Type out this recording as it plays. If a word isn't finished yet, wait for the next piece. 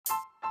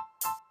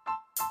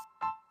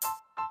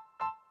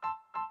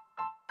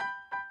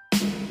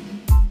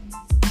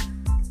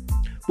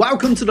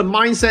Welcome to the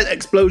Mindset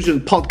Explosion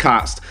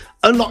podcast.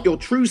 Unlock your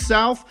true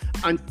self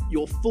and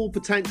your full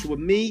potential with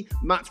me,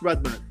 Matt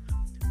Redman.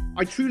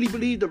 I truly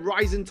believe the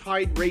rising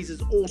tide raises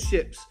all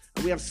ships,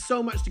 and we have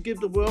so much to give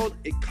the world.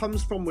 It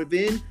comes from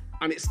within,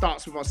 and it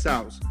starts with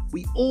ourselves.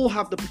 We all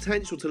have the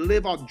potential to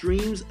live our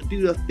dreams,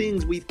 do the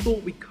things we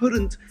thought we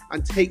couldn't,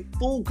 and take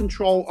full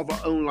control of our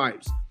own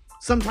lives.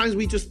 Sometimes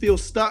we just feel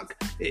stuck.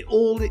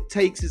 All it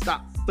takes is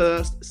that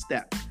first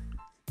step.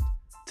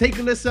 Take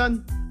a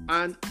listen,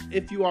 and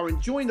if you are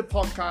enjoying the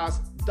podcast,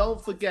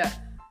 don't forget,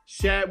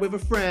 share it with a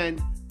friend,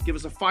 give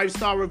us a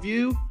 5-star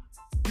review,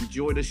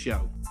 enjoy the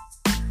show.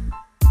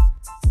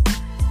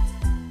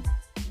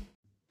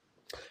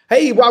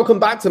 Hey, welcome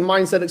back to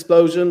Mindset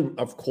Explosion,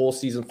 of course,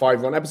 season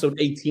 5. We're on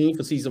episode 18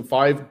 for season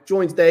 5.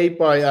 Joined today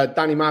by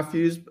Danny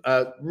Matthews.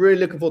 Really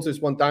looking forward to this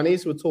one, Danny.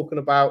 So we're talking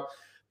about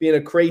being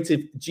a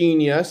creative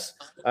genius,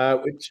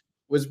 which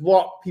was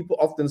what people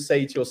often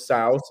say to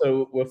yourself.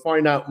 So we'll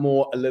find out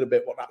more a little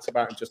bit what that's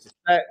about in just a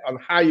sec, on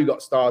how you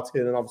got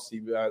started, and obviously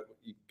you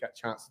get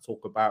a chance to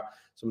talk about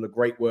some of the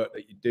great work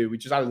that you do. We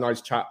just had a nice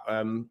chat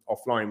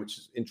offline, which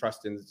is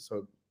interesting.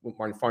 So wouldn't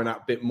mind finding out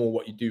a bit more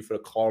what you do for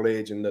the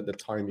college and the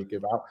time you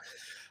give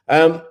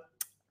out.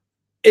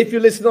 If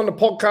you're listening on the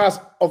podcast,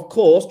 of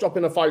course, drop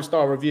in a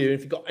 5-star review. If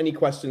you've got any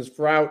questions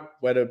throughout,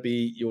 whether it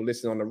be you're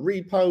listening on a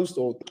repost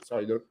or,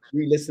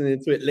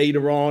 re-listening to it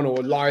later on or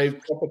live,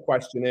 drop a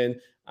question in.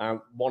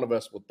 One of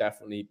us will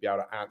definitely be able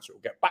to answer it.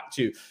 We'll get back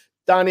to you.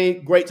 Danny,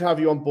 great to have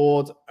you on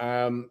board.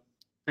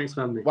 Thanks for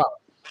having me. Well,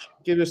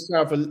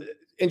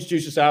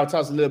 introduce yourself,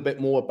 tell us a little bit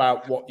more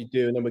about what you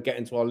do, and then we'll get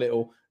into our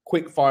little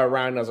quick fire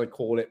round, as I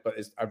call it, but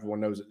everyone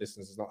knows that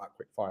listens, it's not that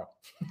quick fire.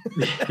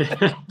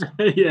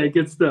 Yeah,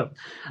 good stuff.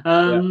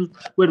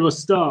 Where do I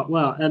start?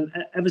 Well,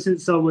 ever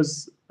since I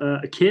was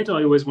a kid,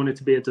 I always wanted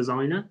to be a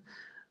designer.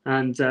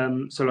 And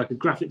so like a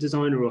graphic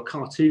designer or a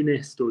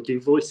cartoonist, or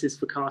do voices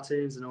for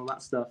cartoons and all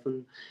that stuff.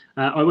 And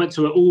I went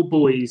to an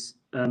all-boys,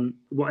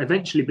 what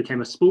eventually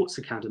became a sports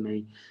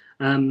academy.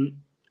 And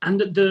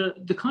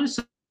the kind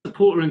of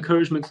support or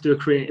encouragement to do a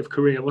creative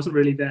career wasn't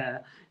really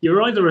there.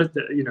 You're either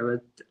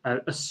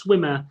a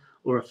swimmer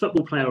or a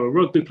football player or a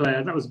rugby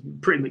player. That was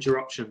pretty much your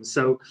options.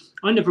 So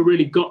I never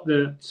really got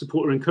the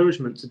support or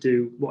encouragement to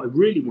do what I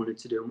really wanted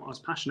to do and what I was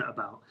passionate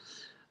about.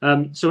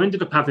 So I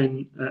ended up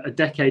having a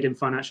decade in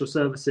financial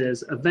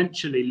services,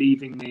 eventually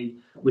leaving me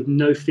with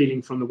no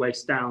feeling from the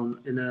waist down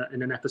in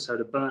an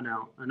episode of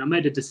burnout. And I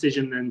made a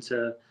decision then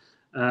to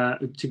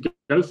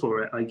go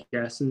for it, I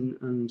guess,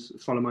 and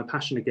follow my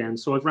passion again.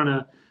 So I've run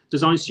a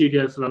design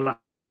studio for the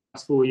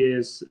last 4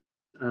 years,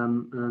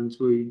 and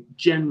we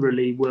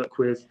generally work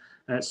with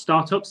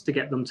startups to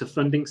get them to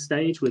funding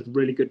stage with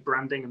really good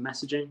branding and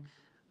messaging,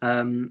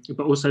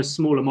 but also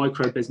smaller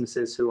micro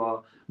businesses who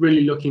are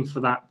really looking for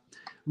that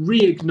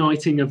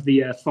reigniting of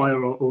the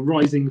fire or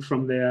rising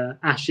from their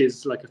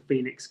ashes like a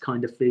phoenix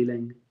kind of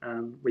feeling.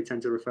 We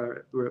tend to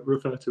refer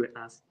to it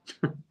as.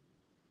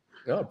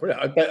 Oh,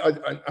 brilliant. I bet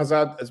as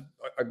I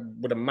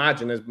would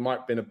imagine there might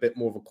have been a bit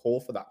more of a call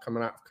for that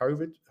coming out of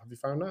COVID. Have you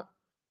found that?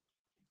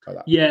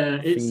 Yeah,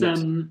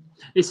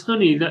 it's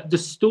funny that the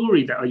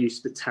story that I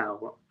used to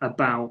tell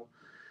about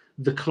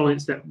the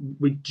clients that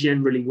we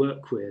generally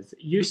work with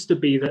used to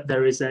be that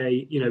there is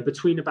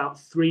between about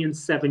 3 and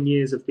 7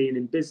 years of being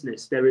in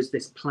business, there is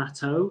this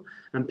plateau,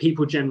 and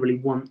people generally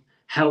want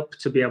help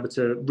to be able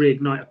to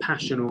reignite a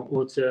passion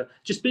or to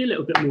just be a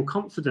little bit more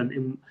confident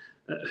in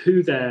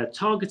who they're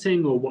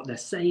targeting or what they're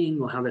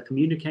saying or how they're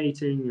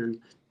communicating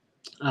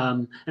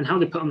and how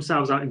they put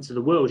themselves out into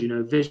the world,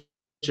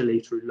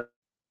 visually through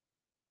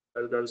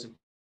logos and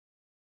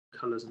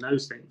colors and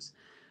those things.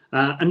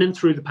 And then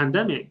through the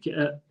pandemic,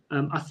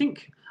 I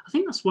think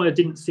that's why I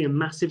didn't see a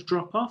massive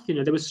drop off.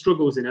 There were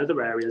struggles in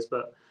other areas,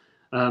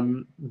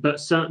 but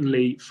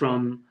certainly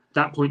from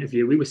that point of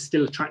view, we were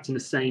still attracting the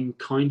same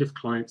kind of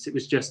clients. It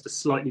was just a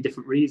slightly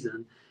different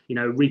reason,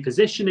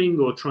 repositioning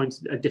or trying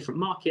a different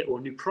market or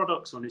new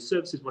products or new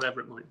services, whatever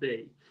it might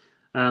be.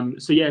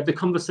 So yeah, the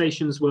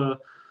conversations were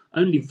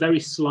only very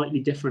slightly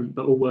different,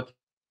 but all working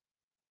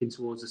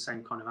towards the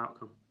same kind of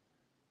outcome.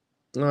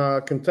 I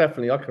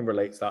can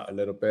relate to that a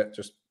little bit,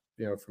 just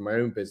from my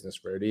own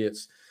business. Really,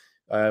 it's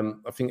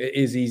I think it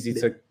is easy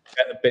to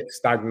get a bit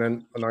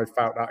stagnant, and I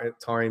felt that at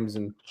times,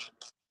 and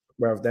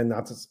where I've then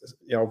had to,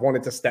 I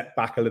wanted to step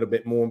back a little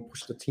bit more and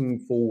push the team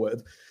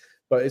forward.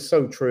 But it's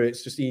so true.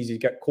 It's just easy to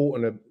get caught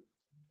in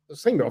the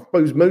same. I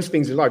suppose most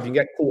things in life, you can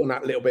get caught in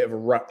that little bit of a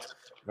rut,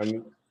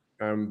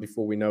 and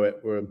before we know it,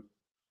 we're,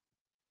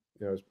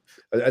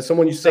 as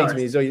someone used to say to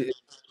me, so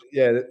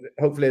yeah,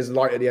 hopefully there's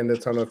light at the end of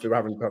the tunnel if you're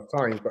having tough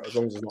times, but as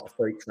long as it's not a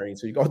freight train,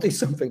 so you got to do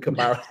something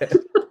about it.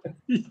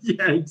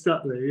 Yeah,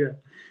 exactly.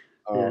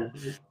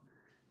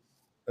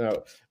 Yeah.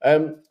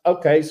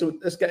 Okay, so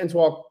let's get into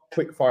our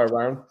quick fire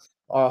round.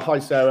 Hi,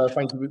 Sarah.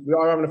 Thank you. We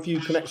are having a few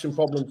connection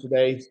problems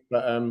today,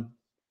 but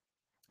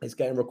it's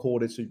getting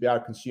recorded, so you'll be able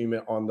to consume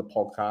it on the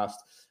podcast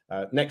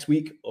next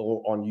week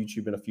or on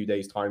YouTube in a few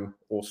days' time,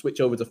 or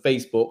switch over to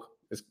Facebook.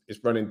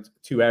 It's running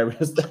 2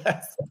 areas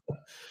there.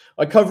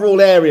 I cover all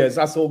areas.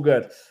 That's all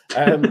good.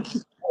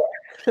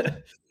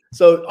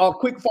 So our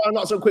quick fire,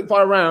 not so quick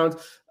fire round.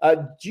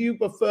 Do you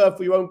prefer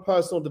for your own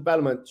personal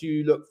development? Do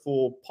you look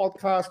for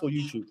podcast or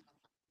YouTube?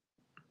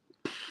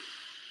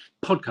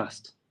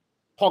 Podcast.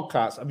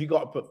 Podcast. Have you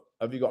got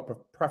a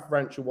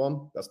preferential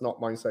one? That's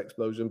not Mindset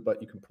Explosion, but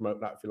you can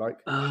promote that if you like.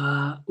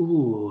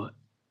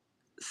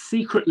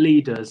 Secret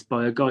Leaders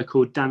by a guy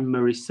called Dan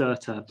Murray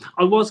Serter.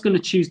 I was going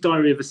to choose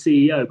Diary of a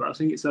CEO, but I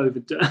think it's over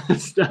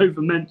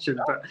mentioned.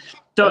 But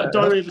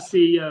Diary of a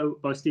CEO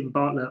by Stephen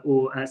Bartlett,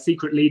 or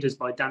Secret Leaders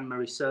by Dan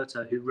Murray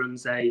Serter, who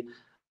runs a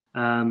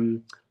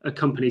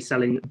company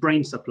selling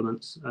brain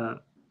supplements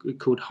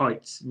called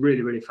Heights.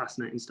 Really, really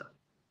fascinating stuff.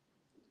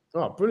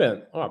 Oh,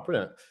 brilliant.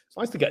 It's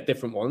nice to get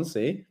different ones,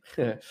 see.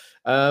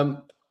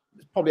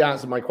 Probably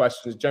answered my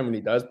questions,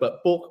 generally does,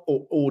 but book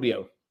or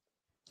audio?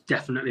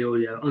 Definitely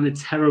audio.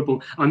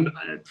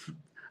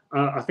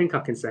 I think I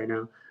can say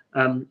now.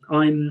 I'm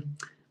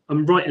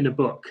writing a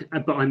book,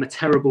 but I'm a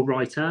terrible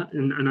writer,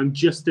 and I'm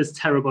just as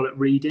terrible at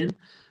reading.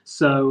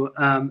 So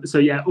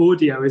yeah,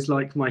 audio is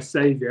like my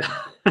savior.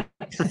 I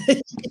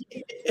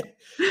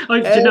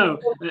tend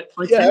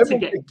to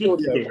get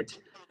gifted.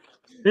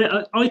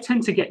 I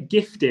tend to get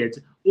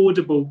gifted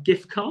Audible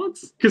gift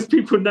cards because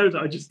people know that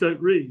I just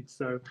don't read.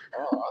 So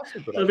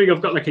I think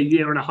I've got like a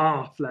year and a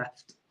half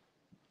left.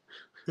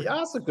 Yeah,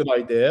 that's a good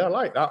idea. I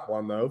like that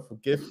one though for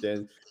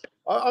gifting.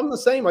 I'm the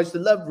same. I used to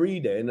love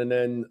reading, and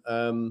then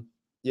the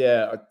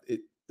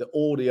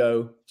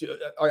audio.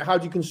 How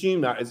do you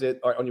consume that? Is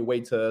it on your way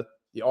to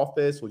the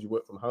office, or do you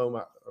work from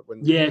home?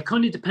 Yeah, it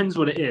kind of depends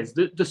what it is.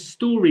 The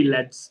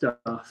story-led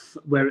stuff,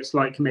 where it's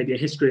like maybe a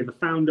history of a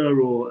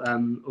founder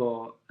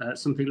or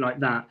something like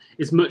that,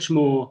 is much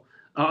more.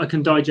 I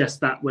can digest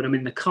that when I'm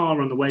in the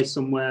car on the way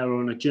somewhere or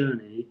on a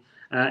journey.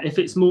 If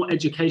it's more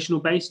educational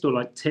based or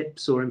like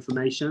tips or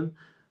information,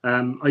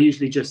 I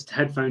usually just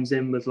headphones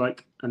in with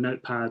like a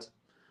notepad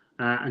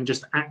and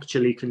just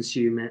actually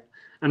consume it.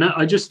 And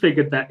I just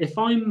figured that if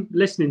I'm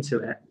listening to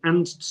it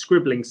and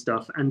scribbling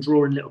stuff and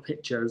drawing little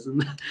pictures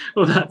and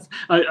all that,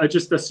 I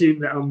just assume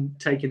that I'm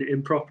taking it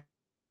in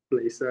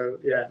properly. So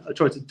yeah, I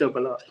try to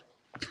double up.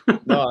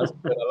 No, that's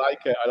good. I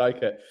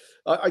like it.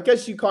 I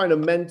guess you kind of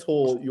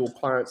mentor your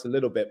clients a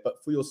little bit,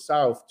 but for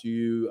yourself, do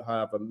you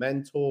have a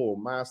mentor or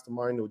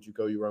mastermind, or do you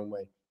go your own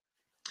way?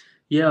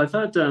 Yeah, I've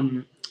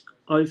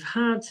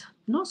had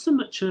not so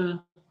much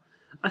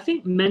I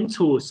think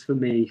mentors for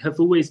me have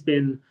always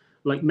been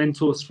like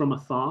mentors from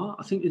afar.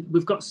 I think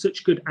we've got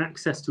such good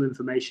access to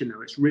information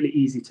now. It's really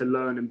easy to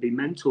learn and be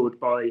mentored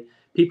by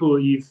people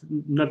you've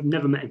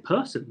never met in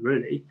person,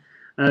 really.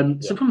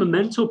 So from a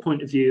mentor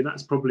point of view,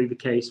 that's probably the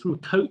case. From a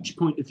coach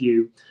point of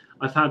view,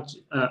 I've had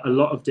a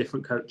lot of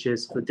different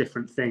coaches for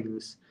different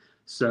things.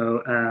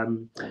 So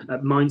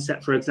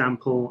mindset, for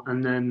example,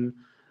 and then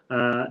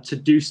to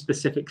do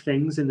specific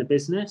things in the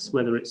business,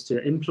 whether it's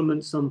to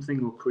implement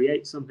something or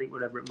create something,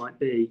 whatever it might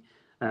be.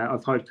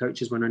 I've hired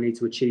coaches when I need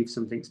to achieve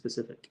something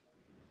specific.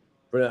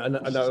 Brilliant.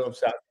 And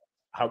obviously that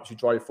helps you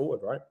drive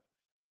forward, right?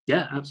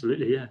 Yeah,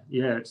 absolutely.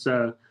 Yeah.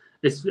 So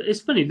it's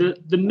funny,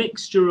 the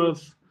mixture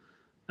of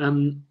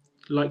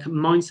like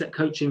mindset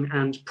coaching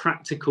and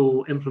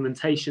practical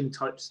implementation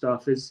type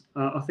stuff is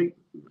I think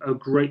a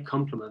great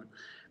complement,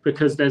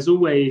 because there's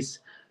always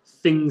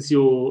things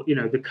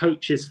the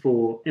coaches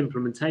for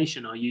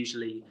implementation are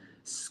usually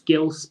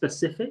skill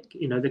specific.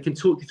 They can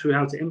talk you through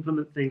how to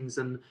implement things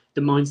and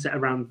the mindset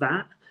around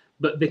that,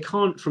 but they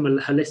can't from a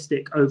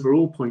holistic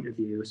overall point of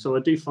view. So I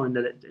do find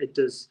that it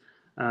does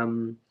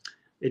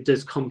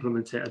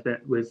complement it a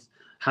bit with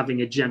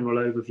having a general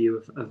overview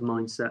of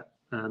mindset,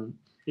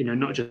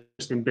 not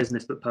just in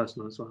business but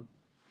personal as well.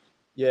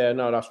 Yeah,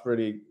 no, that's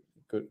really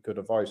good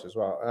advice as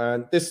well.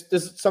 And this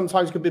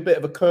sometimes could be a bit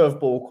of a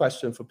curveball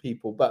question for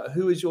people, but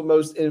who is your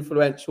most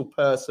influential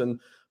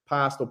person,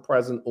 past or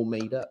present or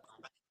made up?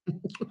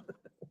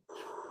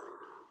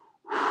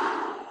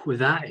 Well,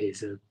 that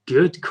is a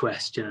good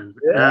question.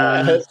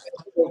 Yeah,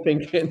 I'm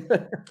thinking.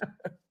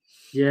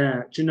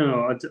 Yeah, do you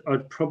know,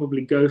 I'd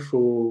probably go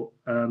for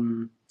a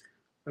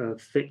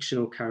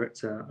fictional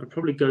character. I'd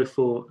probably go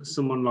for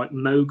someone like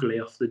Mowgli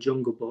off the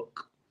Jungle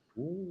Book.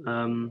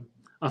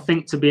 I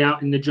think to be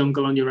out in the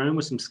jungle on your own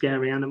with some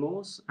scary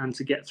animals and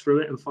to get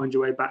through it and find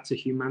your way back to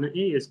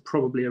humanity is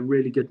probably a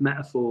really good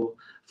metaphor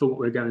for what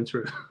we're going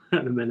through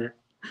at the minute.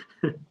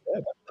 Yeah,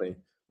 definitely.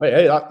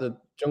 Hey, the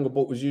Jungle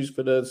Book was used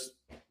for the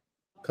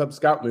Cub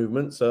Scout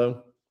movement,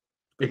 so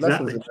good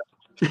exactly.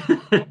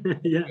 Lessons.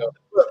 Yeah.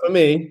 For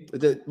me,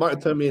 it might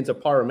have turned me into a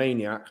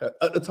pyromaniac.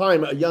 At the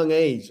time, at a young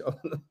age,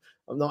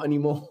 I'm not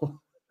anymore.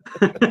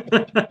 So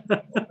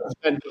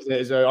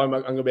I'm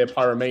going to be a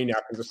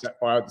pyromaniac and just set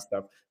fire to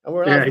stuff. And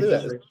we're allowed to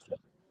do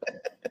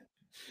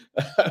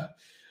it.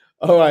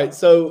 All right.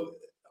 So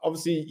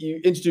obviously you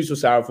introduce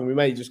yourself, and we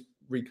may just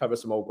recover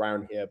some old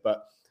ground here,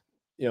 but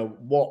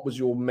what was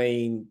your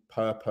main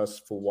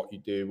purpose for what you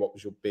do? What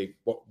was your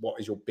what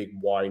is your big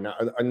why? Now,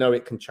 I know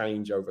it can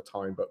change over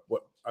time, but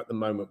at the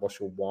moment, what's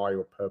your why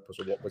or purpose,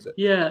 or what was it?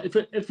 Yeah,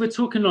 if we're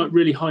talking like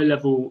really high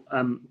level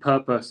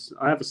purpose,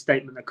 I have a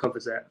statement that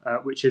covers it,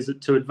 which is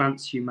to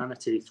advance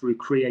humanity through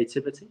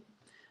creativity.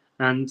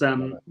 And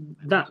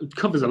that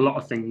covers a lot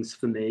of things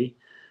for me.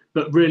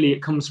 But really,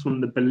 it comes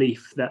from the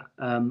belief that,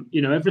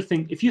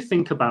 everything, if you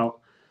think about,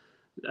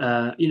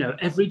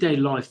 everyday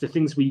life, the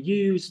things we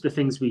use, the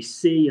things we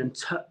see and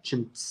touch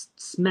and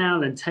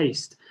smell and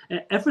taste,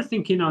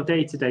 everything in our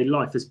day-to-day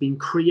life has been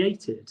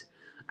created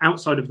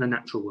outside of the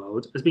natural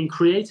world, has been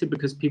created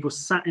because people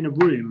sat in a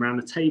room around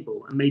a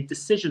table and made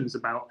decisions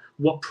about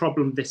what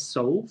problem this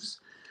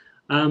solves.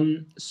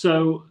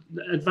 So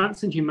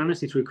advancing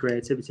humanity through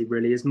creativity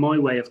really is my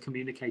way of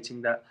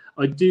communicating that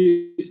I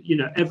do,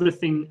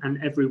 everything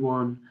and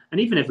everyone and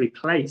even every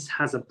place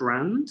has a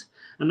brand.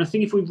 And I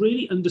think if we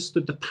really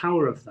understood the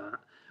power of that,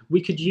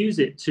 we could use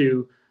it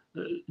to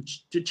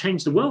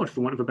change the world,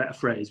 for want of a better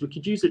phrase. We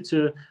could use it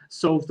to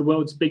solve the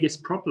world's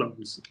biggest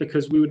problems,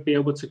 because we would be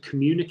able to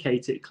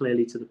communicate it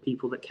clearly to the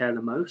people that care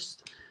the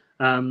most,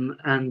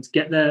 and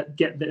get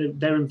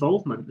their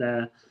involvement,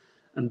 their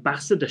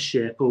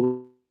ambassadorship,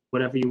 or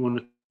whatever you want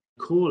to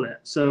call it.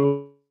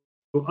 So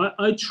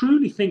I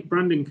truly think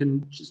branding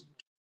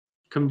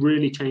can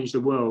really change the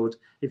world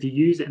if you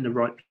use it in the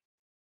right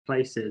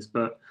places,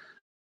 but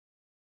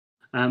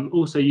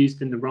also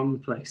used in the wrong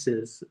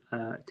places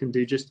can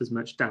do just as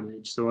much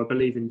damage. So I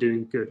believe in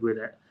doing good with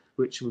it,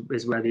 which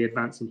is where the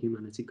advancing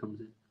humanity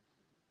comes in.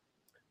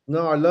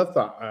 No, I love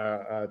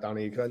that,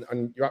 Danny,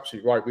 and you're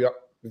absolutely right.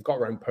 We've got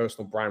our own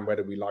personal brand,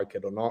 whether we like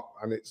it or not,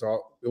 and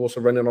we're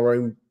also running our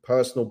own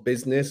personal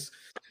business,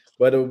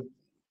 whether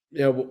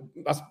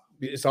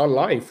it's our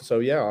life. So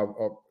yeah,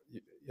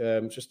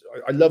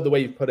 I love the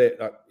way you put it,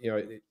 that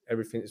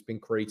everything has been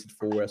created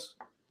for us,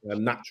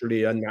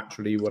 naturally,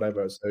 unnaturally,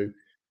 whatever. So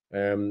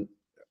and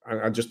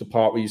just the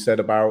part where you said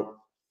about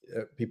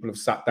people have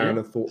sat down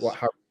and thought, well,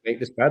 how can we make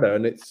this better?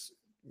 And it's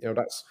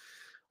that's,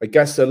 I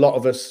guess, a lot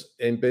of us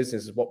in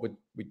business is what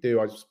we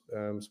do.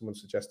 Someone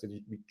suggested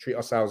we treat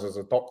ourselves as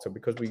a doctor,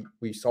 because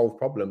we solve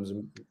problems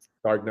and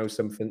diagnose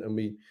something and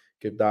we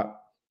give that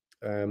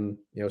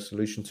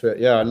solution to it.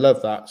 Yeah, I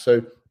love that.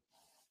 So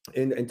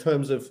in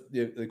terms of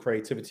the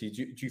creativity,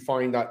 do you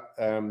find that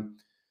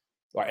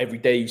like every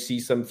day you see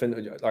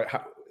something like,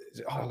 how is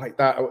it, like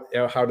that?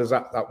 How does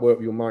that work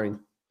with your mind?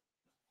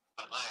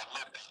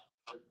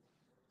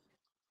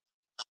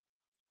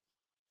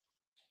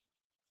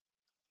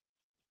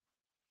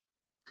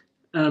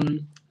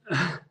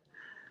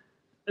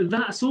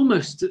 That's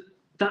almost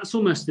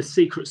the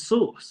secret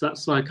sauce.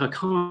 That's like,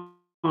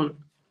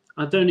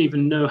 I don't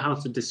even know how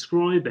to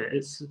describe it.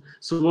 It's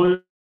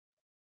so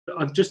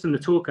I've just done a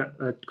talk at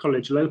a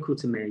college local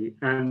to me,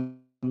 and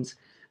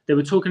they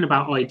were talking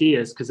about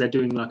ideas because they're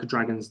doing like a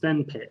Dragon's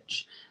Den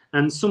pitch,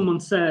 and someone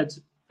said,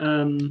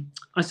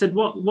 I said,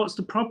 what's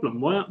the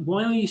problem?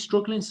 Why are you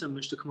struggling so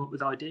much to come up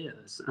with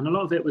ideas? And a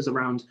lot of it was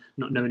around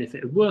not knowing if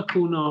it would work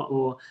or not.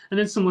 And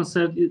then someone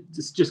said,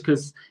 it's just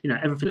because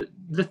everything,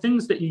 the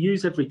things that you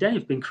use every day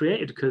have been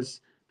created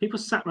because people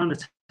sat around a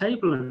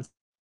table and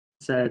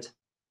said,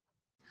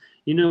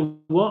 you know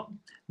what?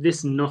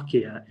 This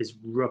Nokia is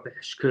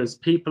rubbish because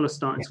people are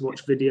starting to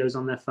watch videos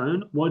on their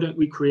phone. Why don't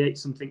we create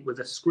something with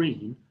a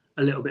screen,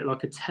 a little bit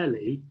like a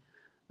telly,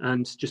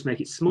 and just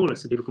make it smaller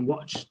so people can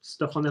watch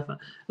stuff on their phone?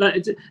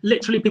 Like,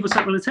 literally, people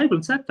sat around the table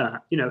and said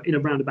that, in a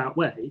roundabout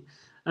way.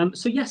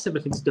 So yes,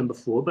 everything's done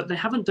before, but they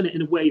haven't done it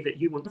in a way that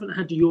you want. They haven't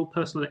had your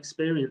personal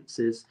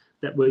experiences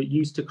that were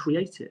used to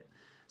create it.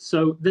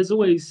 So there's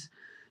always,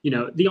 the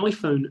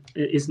iPhone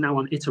is now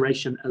on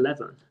iteration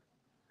 11.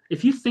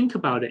 If you think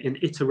about it in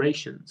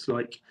iterations,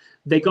 like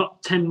they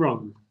got 10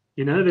 wrong,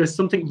 there's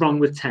something wrong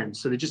with 10.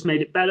 So they just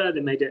made it better. They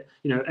made it,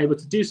 able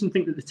to do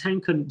something that the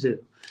 10 couldn't do,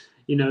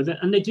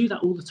 and they do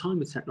that all the time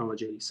with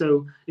technology.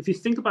 So if you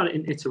think about it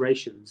in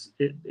iterations,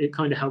 it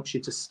kind of helps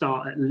you to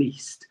start at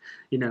least,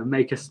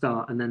 make a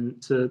start, and then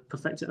to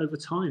perfect it over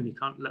time. You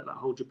can't let that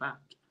hold you back.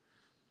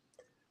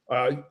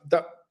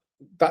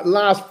 That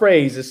last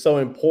phrase is so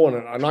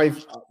important.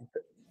 And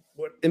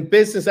in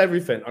business,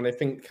 everything. And I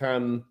think,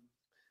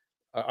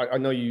 I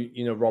know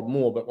you know Rob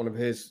Moore, but one of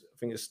his, I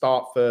think, is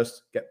start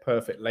first, get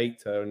perfect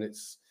later, and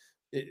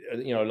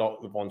a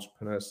lot of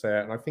entrepreneurs say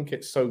it, and I think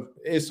it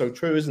is so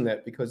true, isn't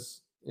it?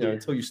 Because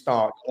until you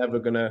start, you're never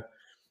gonna.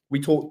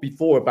 We talked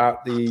before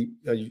about you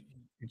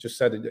just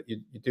said that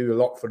you do a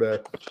lot for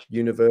the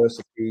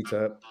university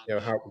to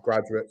help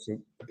graduates and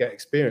get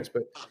experience,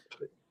 but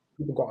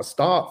people got to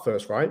start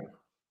first, right?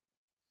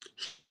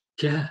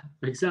 Yeah,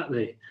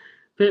 exactly.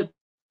 But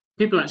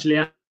people actually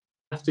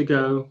have to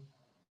go,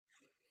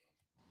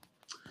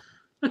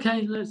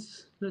 okay,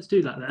 let's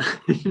do that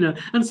then.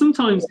 And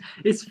sometimes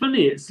it's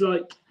funny, it's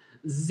like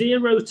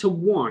 0 to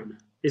 1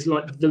 is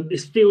like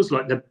it feels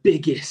like the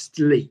biggest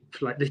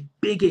leap, like the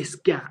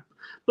biggest gap,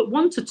 but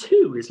 1 to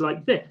 2 is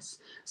like this.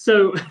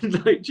 So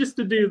like, just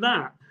to do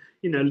that,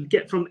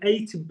 get from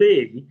A to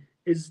B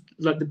is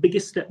like the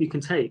biggest step you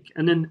can take,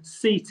 and then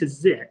C to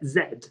Z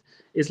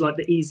is like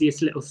the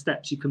easiest little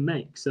steps you can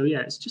make. So yeah,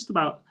 it's just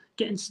about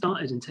getting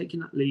started and taking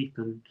that leap.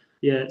 And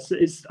yeah,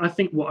 it's I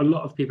think what a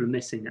lot of people are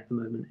missing at the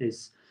moment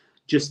is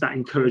just that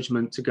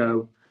encouragement to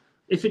go,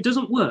 if it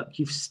doesn't work,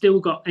 you've still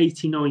got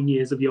 89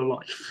 years of your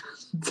life.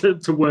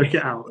 to work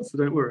it out. So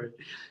don't worry.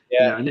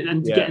 Yeah,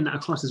 and getting that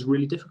across is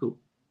really difficult.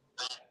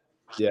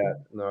 Yeah,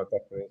 no,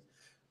 definitely.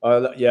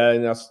 Yeah,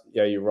 and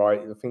you're right.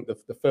 I think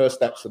the first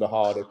steps are the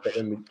hardest, but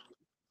then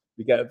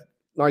we get a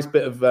nice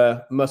bit of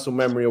muscle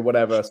memory or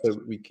whatever, so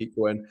we keep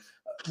going.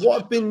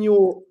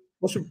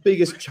 What's your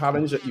biggest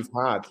challenge that you've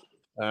had,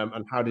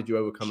 and how did you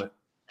overcome it?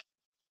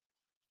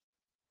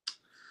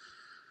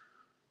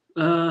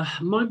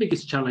 My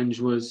biggest challenge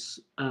was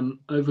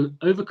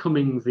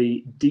overcoming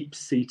the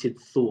deep-seated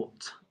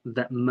thought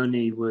that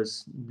money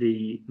was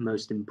the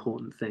most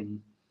important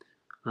thing.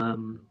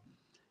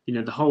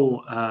 The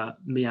whole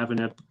me having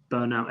a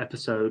burnout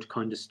episode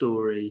kind of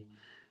story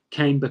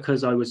came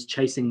because I was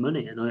chasing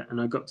money, and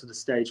I got to the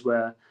stage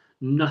where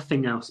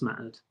nothing else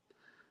mattered.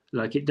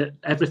 Like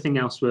everything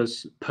else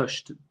was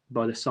pushed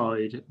by the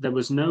side. There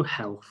was no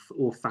health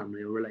or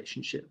family or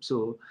relationships,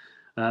 or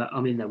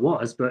there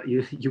was, but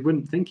you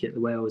wouldn't think it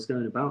the way I was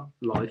going about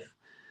life.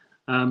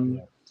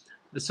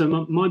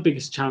 So my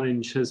biggest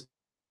challenge has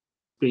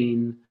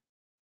been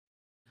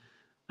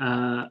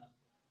that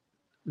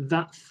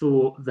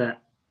thought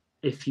that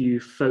if you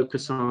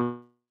focus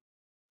on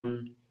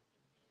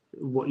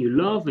what you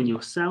love and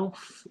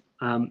yourself,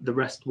 the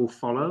rest will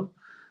follow.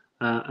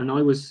 And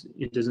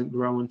it doesn't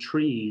grow on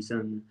trees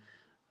and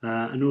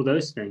all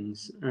those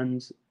things.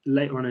 And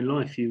later on in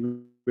life,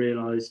 you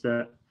realise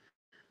that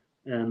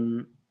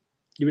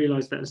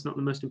it's not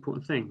the most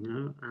important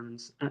thing,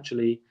 And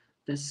actually,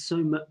 there's so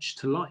much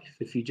to life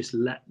if you just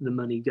let the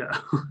money go,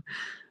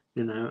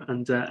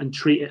 and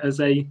treat it as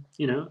a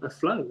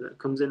flow that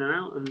comes in and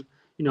out. And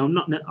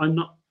I'm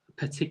not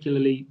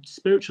particularly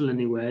spiritual in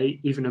any way,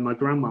 even though my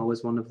grandma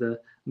was one of the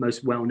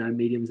most well-known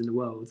mediums in the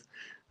world.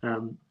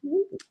 But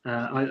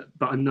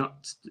I'm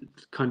not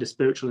kind of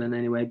spiritual in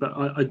any way. But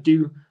I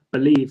do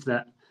believe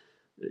that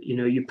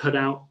you put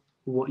out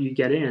what you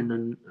get in,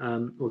 and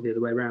or the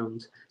other way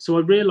around. So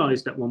I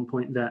realized at one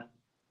point that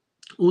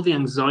all the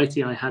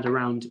anxiety I had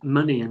around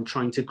money and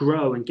trying to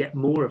grow and get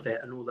more of it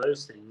and all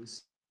those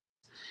things,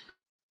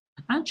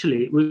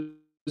 actually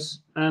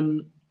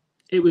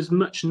it was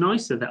much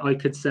nicer that I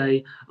could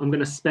say, I'm going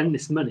to spend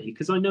this money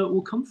because I know it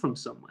will come from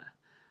somewhere.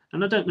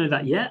 And I don't know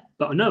that yet,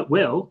 but I know it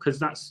will, because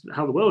that's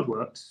how the world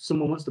works.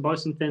 Someone wants to buy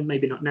something,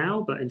 maybe not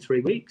now, but in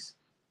 3 weeks.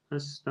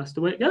 That's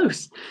the way it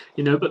goes,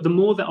 But the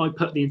more that I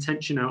put the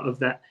intention out of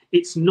that,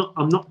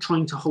 I'm not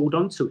trying to hold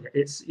on to it.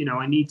 It's,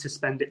 I need to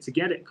spend it to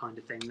get it, kind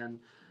of thing. Then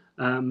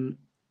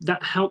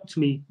that helped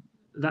me.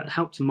 That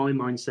helped my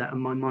mindset and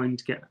my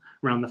mind get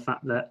around the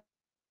fact that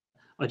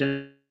I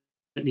don't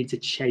need to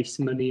chase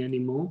money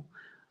anymore.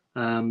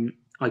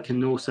 I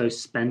can also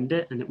spend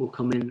it, and it will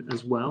come in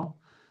as well.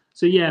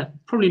 So yeah,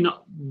 probably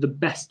not the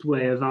best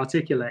way of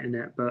articulating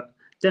it, but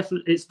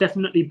it's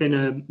definitely been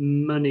a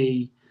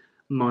money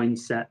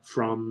mindset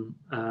from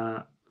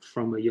a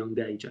young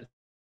age,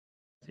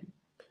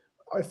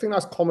 I think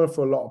that's common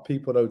for a lot of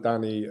people, though,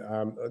 Danny,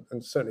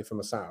 and certainly for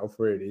myself.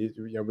 Really,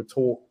 we're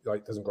taught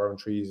like doesn't grow on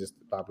trees, just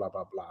blah blah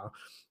blah blah,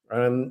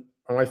 and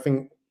I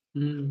think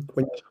when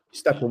you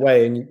step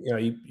away and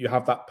you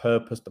have that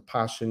purpose, the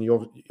passion,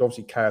 you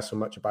obviously care so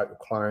much about your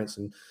clients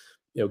and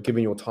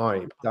giving your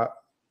time, that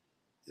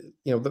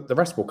the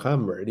rest will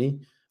come, really.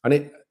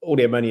 And all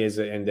the money is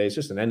at the end of the day, it's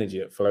just an energy.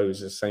 It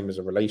flows the same as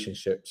a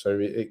relationship. So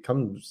it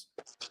comes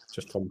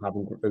just from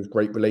having those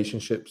great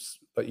relationships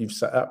that you've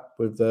set up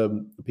with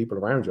the people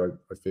around you,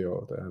 I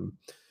feel.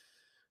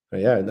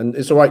 Yeah, and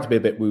it's all right to be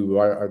a bit woo-woo.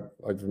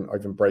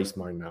 I've embraced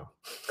mine now.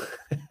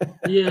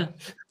 Yeah,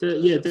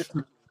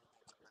 definitely.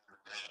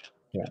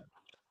 Yeah.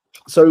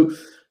 So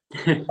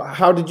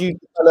how did you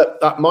develop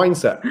that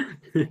mindset?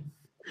 Make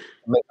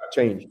that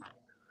change?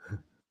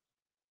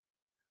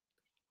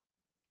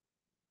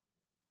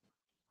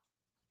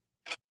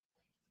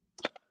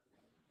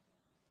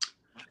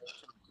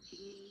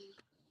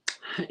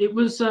 It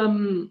was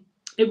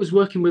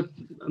working with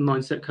a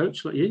mindset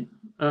coach like you,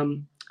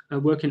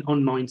 working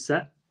on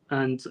mindset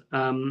and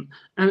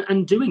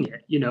doing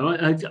it.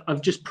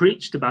 I've just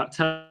preached about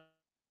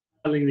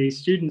telling these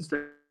students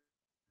that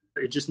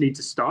they just need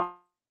to start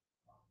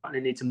and they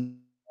need to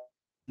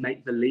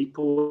make the leap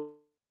or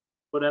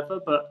whatever.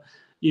 But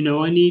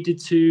I needed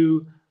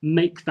to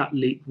make that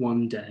leap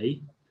one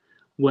day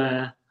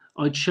where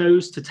I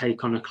chose to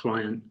take on a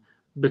client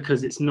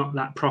because it's not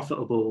that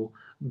profitable,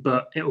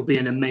 but it will be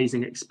an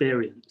amazing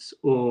experience.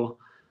 Or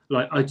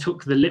like I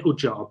took the little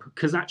job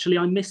because actually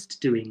I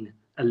missed doing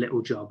a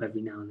little job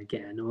every now and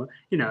again, or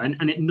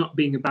and it not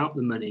being about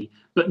the money,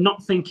 but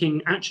not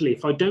thinking actually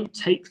if I don't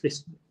take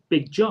this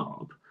big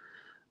job,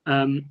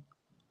 I'm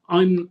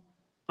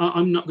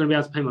not going to be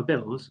able to pay my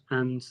bills,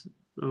 and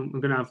I'm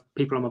going to have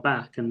people on my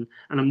back, and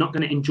I'm not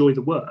going to enjoy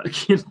the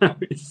work.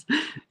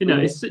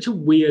 It's such a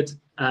weird.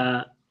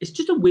 It's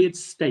just a weird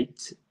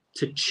state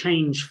to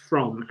change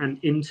from and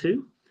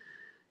into.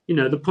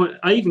 The point.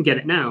 I even get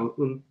it now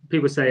when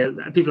people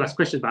ask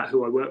questions about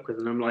who I work with,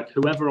 and I'm like,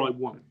 whoever I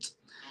want.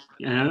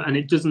 And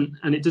it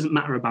doesn't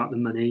matter about the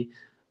money,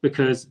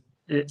 because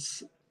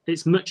it's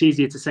much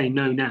easier to say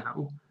no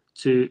now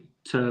to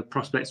to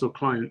prospects or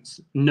clients,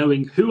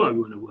 knowing who I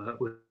want to work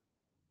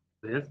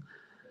with,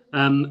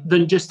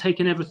 than just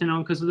taking everything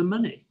on because of the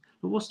money.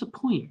 But what's the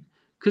point?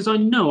 Because I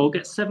know I'll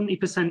get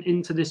 70%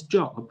 into this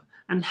job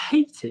and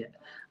hate it.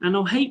 And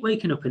I'll hate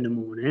waking up in the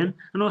morning,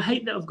 and I'll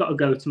hate that I've got to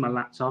go to my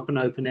laptop and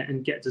open it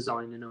and get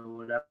designing or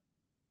whatever.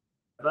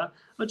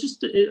 I'll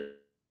just be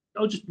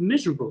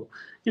miserable,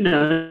 you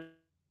know.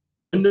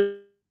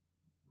 And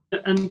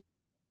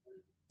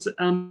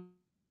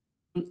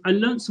I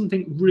learned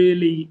something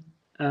really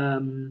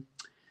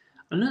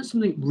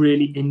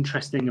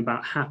interesting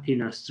about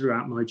happiness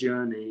throughout my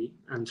journey,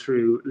 and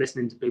through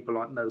listening to people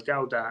like Mo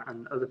Gawdat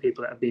and other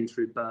people that have been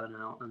through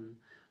burnout and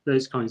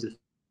those kinds of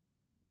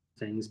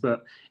things.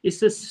 But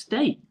it's a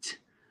state.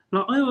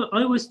 Like I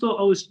always thought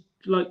I was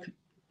like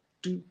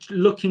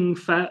looking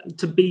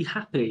to be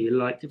happy,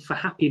 like for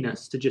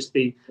happiness to just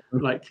be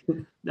like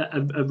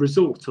a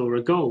result or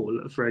a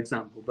goal, for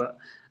example. But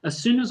as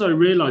soon as I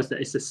realized that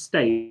it's a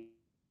state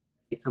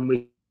and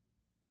we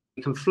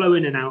can flow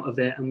in and out of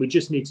it, and we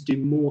just need to do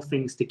more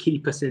things to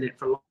keep us in it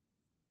for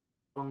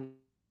longer,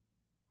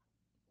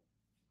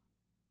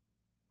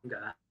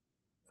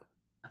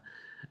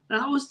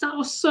 that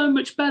was so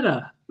much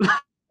better.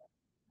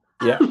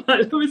 Yeah.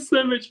 Like, it was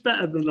so much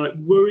better than like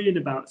worrying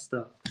about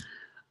stuff.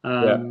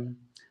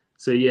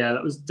 So yeah,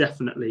 that was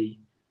definitely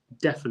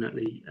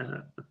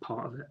a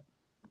part of it.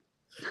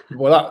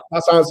 Well,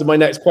 that's answered my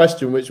next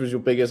question, which was your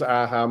biggest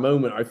aha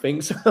moment, I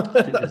think. So I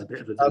think there's a bit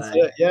of a delay. That's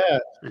it, yeah.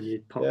 And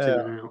you popped in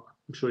and out.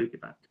 I'm sure you'll be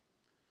back.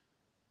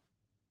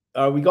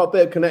 We got a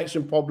bit of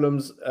connection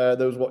problems,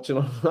 those watching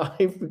on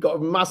live. We've got a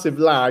massive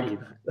lag.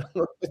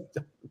 I'm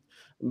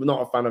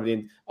not a fan of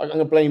I'm going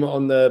to blame it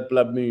on the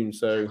blood moon.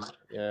 So,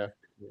 yeah,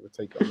 we'll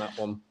take it on that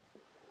one.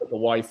 Put the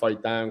Wi-Fi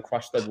down,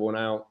 crashed everyone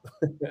out.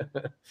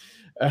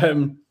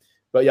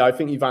 But, yeah, I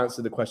think you've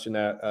answered the question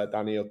there,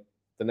 Daniel.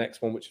 The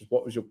next one, which is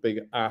what was your big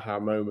aha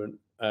moment?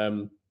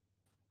 And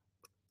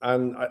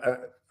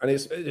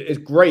it's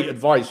great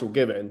advice you're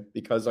giving,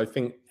 because I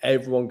think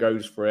everyone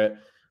goes for it,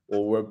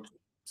 or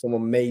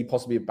someone may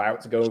possibly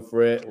about to go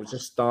for it, or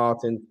just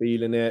starting,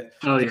 feeling it.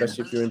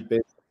 Especially if you're in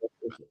business,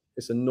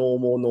 it's a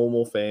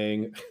normal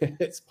thing.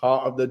 It's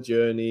part of the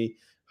journey.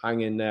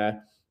 Hang in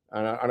there,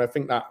 and I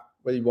think that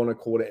whether you want to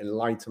call it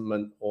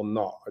enlightenment or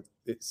not,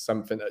 it's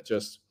something that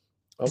just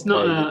it's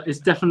not. It's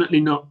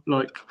definitely not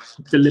like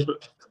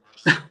deliberate.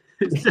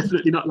 It's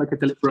definitely not like a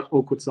deliberate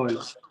awkward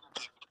silence.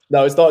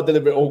 No, it's not a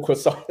deliberate awkward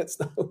silence.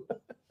 No.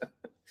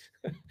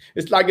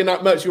 It's lagging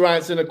that much. You're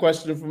answering a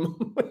question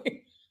from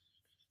me.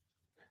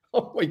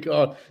 Oh my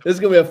God, this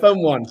is going to be a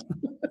fun one.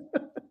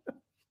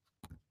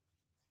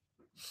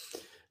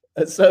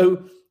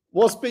 So,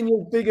 what's been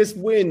your biggest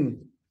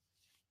win?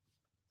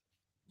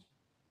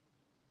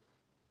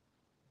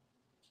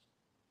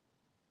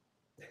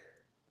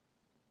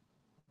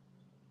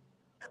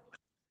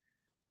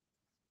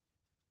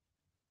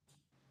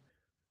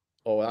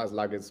 Oh, that's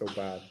lagging so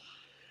bad.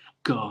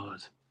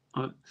 God,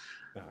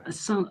 it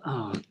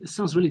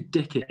sounds really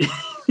dicky.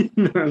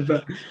 No,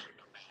 but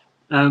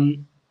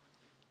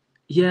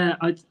yeah,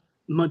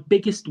 my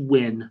biggest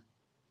win.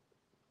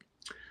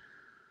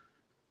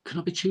 Can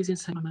I be cheesy and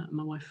say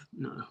my wife?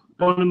 No.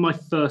 One of my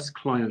first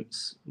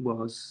clients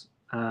was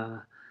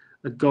a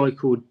guy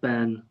called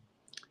Ben,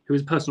 who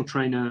was a personal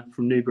trainer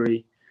from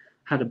Newbury,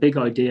 had a big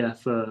idea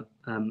for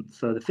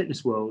the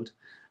fitness world,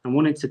 and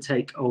wanted to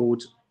take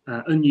old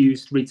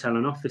unused retail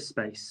and office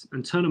space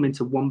and turn them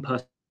into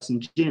one-person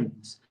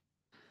gyms.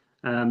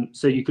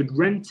 So you could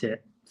rent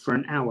it for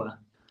an hour.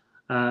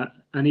 And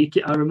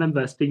I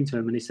remember speaking to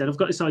him, and he said, I've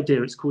got this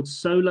idea. It's called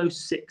Solo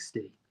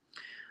 60.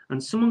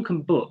 And someone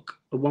can book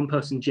a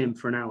one-person gym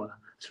for an hour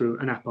through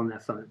an app on their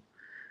phone.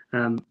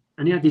 And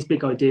he had these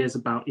big ideas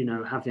about,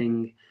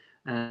 having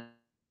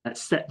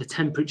set the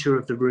temperature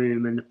of the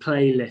room and the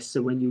playlist,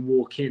 so when you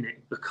walk in,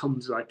 it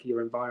becomes like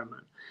your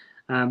environment.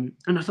 And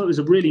I thought it was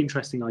a really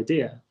interesting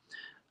idia.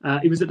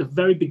 It was at the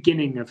very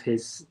beginning of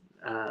his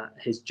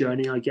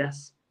journey, I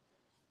guess.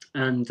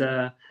 And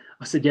I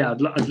said, yeah,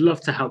 I'd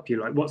love to help you.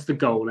 Like, what's the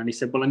goal? And he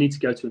said, well, I need to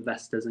go to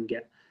investors and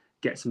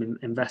get some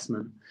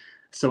investment.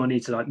 So I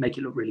need to make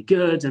it look really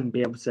good and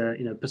be able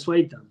to,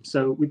 persuade them.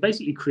 So we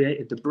basically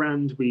created the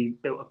brand. We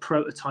built a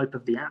prototype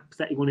of the app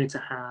that he wanted to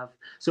have.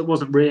 So it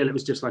wasn't real. It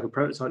was just like a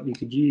prototype you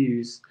could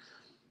use.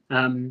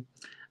 And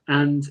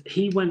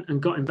he went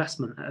and got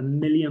investment at £1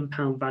 million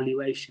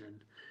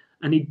valuation.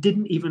 And he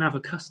didn't even have a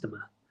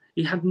customer.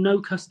 He had no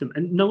customer,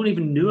 and no one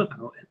even knew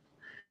about it.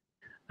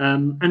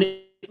 And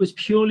it was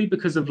purely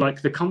because of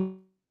the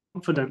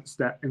confidence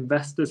that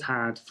investors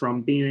had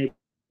from being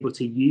able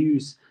to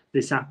use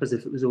this app as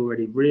if it was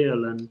already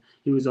real. And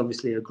he was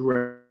obviously a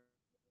great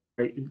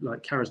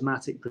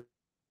charismatic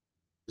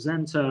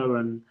presenter,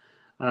 and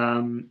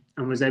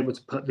was able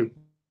to put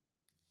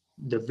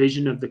the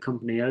vision of the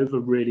company over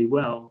really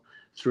well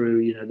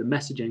through the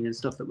messaging and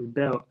stuff that we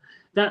built.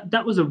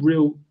 That was a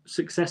real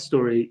success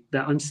story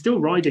that I'm still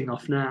riding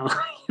off now.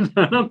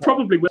 And I'm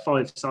probably with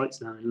 5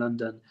 sites now in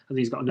London. I think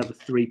he's got another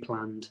 3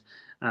 planned.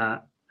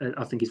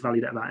 I think he's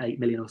valued at about 8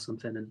 million or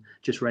something, and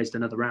just raised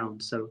another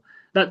round. So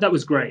that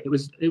was great. It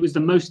was the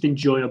most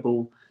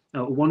enjoyable,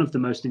 one of the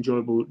most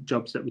enjoyable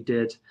jobs that we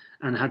did,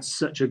 and had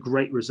such a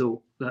great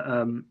result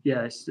that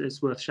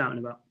it's worth shouting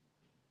about.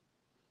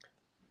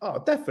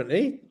 Oh,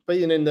 definitely.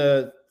 Being in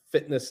the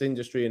fitness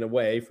industry in a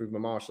way through my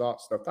martial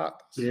arts stuff,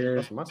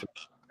 that's massive.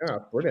 Yeah,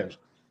 brilliant.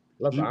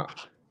 Love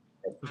that.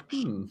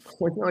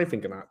 What am I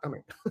thinking of? Damn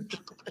it.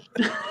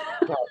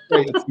 Oh,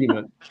 great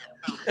achievement.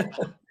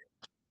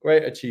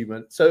 Great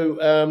achievement.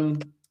 So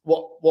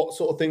what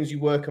sort of things are you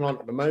working on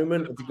at the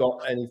moment? Have you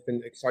got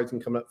anything exciting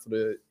coming up for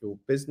your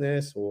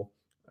business, or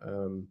I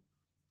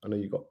know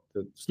you got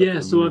the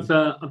stuff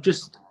so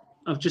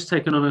I've just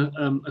taken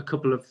on a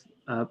couple of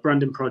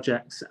branding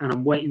projects, and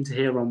I'm waiting to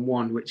hear on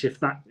one, which if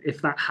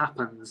that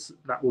happens,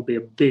 that will be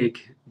a big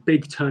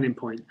turning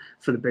point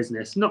for the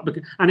business. Not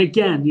because, and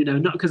again,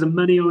 not because of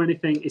money or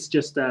anything. It's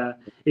just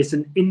it's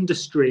an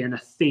industry and a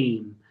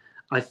theme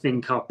I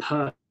think are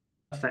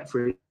perfect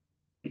for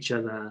each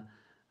other.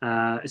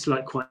 It's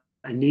like quite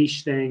a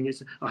niche thing.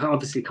 I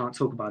obviously can't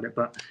talk about it,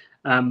 but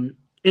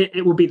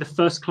it will be the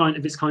first client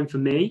of its kind for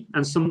me,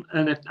 and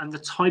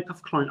the type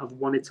of client I've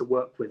wanted to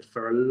work with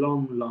for a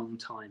long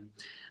time.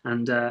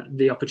 And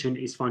the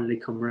opportunities finally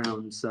come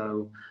around,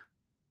 so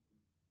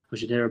I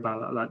should hear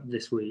about that like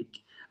this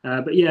week.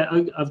 But yeah,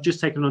 I've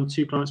just taken on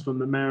 2 clients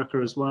from America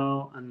as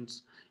well, and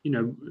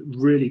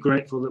really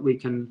grateful that we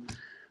can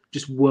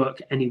just work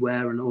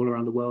anywhere and all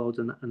around the world,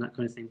 and that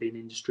kind of thing, being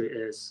industry it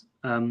is.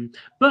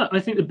 But I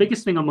think the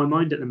biggest thing on my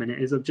mind at the minute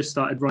is I've just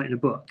started writing a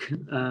book.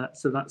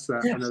 So that's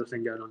another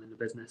thing going on in the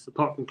business,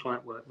 apart from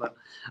client work. But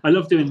I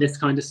love doing this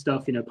kind of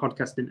stuff,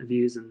 podcast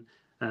interviews and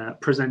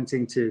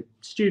presenting to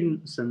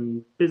students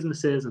and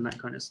businesses and that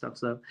kind of stuff.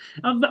 So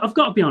I've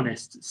got to be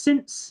honest,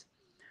 since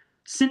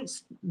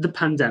the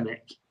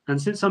pandemic,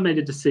 and since I made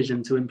a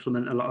decision to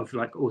implement a lot of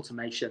like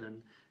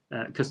automation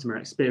and customer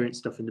experience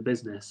stuff in the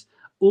business,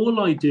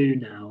 all I do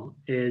now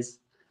is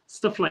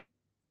stuff like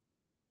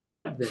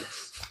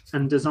this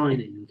and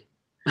designing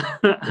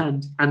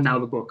and now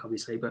the book,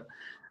 obviously, but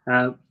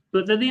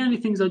they're the only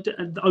things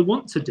I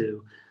want to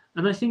do.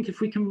 And I think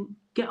if we can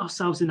get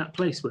ourselves in that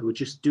place where we're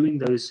just doing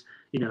those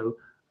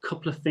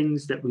couple of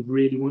things that we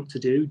really want to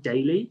do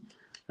daily,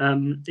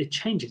 it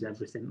changes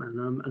everything,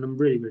 man. And I'm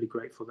really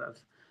grateful that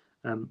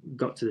I've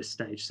got to this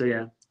stage. So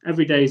yeah,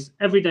 every day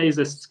is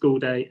a school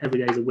day,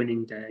 every day is a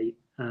winning day,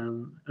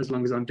 as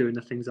long as I'm doing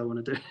the things I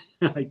want to do.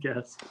 I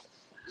guess.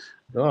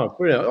 Oh,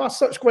 brilliant. That's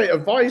such great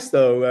advice,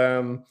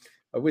 though.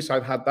 I wish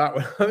I'd had that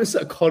when I was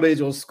at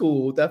college or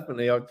school.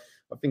 Definitely. I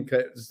think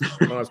it was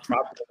when I was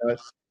traveling,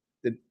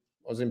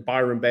 I was in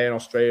Byron Bay in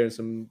Australia, and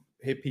some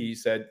hippie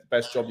said, the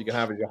best job you can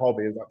have is your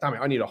hobby. I was like, damn it,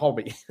 I need a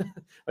hobby.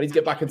 I need to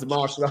get back into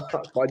martial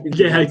arts. But I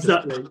didn't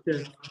exactly.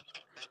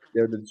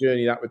 Yeah. The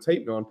journey that would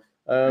take me on.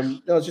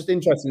 That was just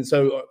interesting.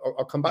 So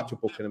I'll come back to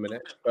your book in a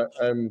minute. But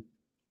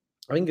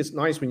I think it's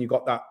nice when you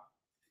got that,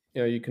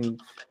 you can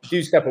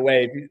do step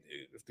away.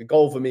 If the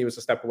goal for me was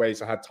to step away,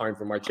 so I had time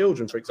for my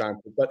children, for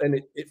example. But then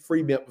it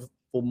freed me up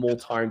for more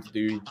time to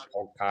do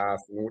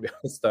podcasts and all the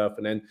other stuff,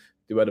 and then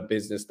do other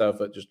business stuff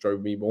that just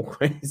drove me more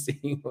crazy.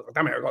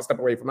 Damn it, I've got to step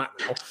away from that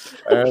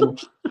now.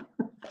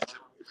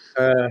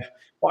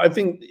 But I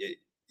think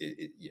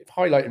it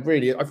highlighted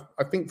really,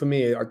 I think for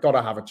me, I've got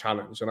to have a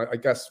challenge. And I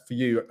guess for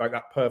you, like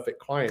that perfect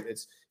client,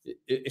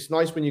 it's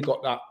nice when you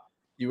got that,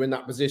 you're in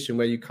that position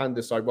where you can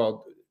decide,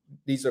 well,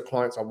 these are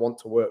clients I want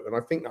to work with. And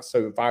I think that's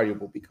so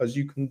valuable because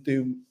you can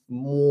do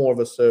more of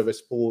a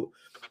service for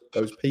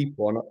those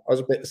people. And I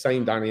was a bit the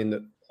same, Danny, in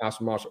the class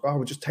of martial. Oh,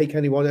 we'll just take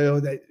anyone.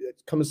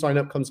 Come and sign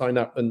up.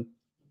 And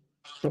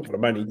not for the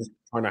money, just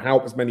trying to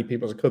help as many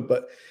people as I could,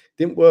 but it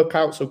didn't work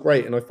out so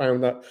great. And I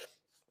found that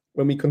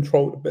when we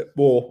controlled a bit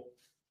more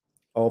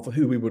of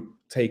who we would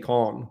take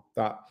on,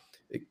 that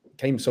it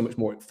became so much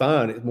more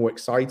fun. It's more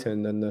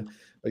exciting. And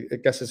I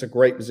guess it's a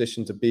great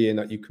position to be in,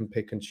 that you can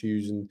pick and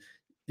choose. And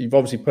you've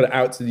obviously put it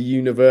out to the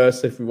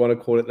universe, if we want to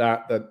call it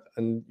that,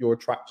 and we're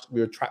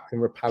attracting,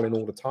 repelling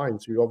all the time.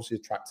 So you're obviously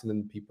attracting in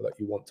the people that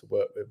you want to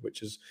work with,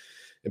 which is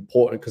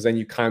important, because then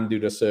you can do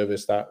the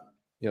service that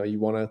you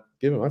want to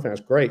give them. I think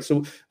that's great.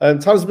 So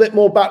tell us a bit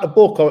more about the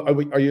book.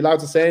 Are you allowed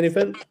to say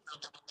anything?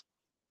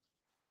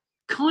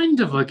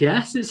 Kind of, I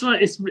guess. It's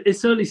like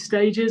it's early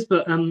stages,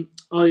 but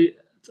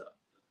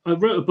I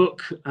wrote a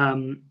book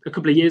a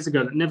couple of years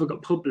ago that never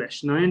got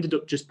published, and I ended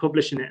up just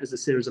publishing it as a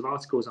series of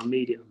articles on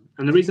Medium.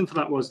 And the reason for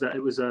that was that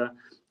it was a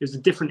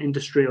different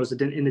industry. I was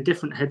in a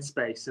different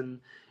headspace, and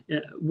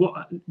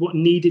what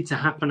needed to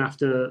happen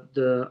after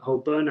the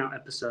whole burnout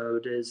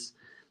episode is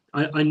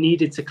I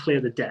needed to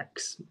clear the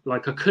decks.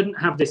 Like, I couldn't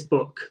have this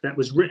book that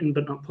was written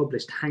but not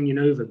published hanging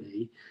over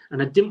me,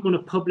 and I didn't want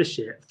to publish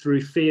it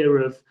through fear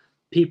of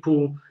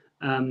people,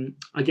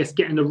 I guess,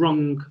 getting the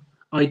wrong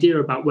idea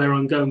about where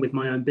I'm going with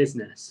my own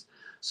business.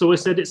 So I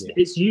said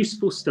it's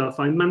useful stuff.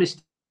 I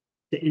managed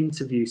to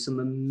interview some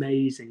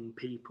amazing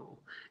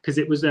people, because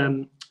it was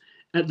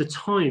at the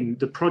time,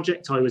 the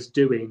project I was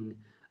doing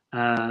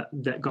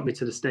that got me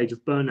to the stage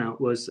of burnout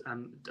was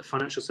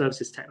financial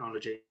services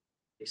technology.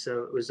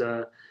 So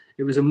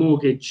It was a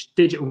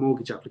digital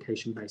mortgage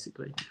application,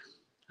 basically.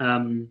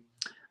 So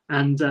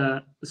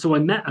I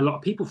met a lot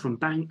of people from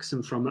banks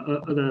and from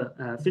other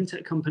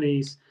fintech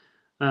companies.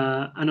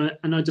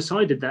 And I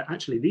decided that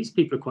actually these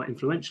people are quite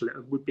influential. It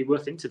would be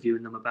worth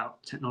interviewing them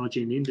about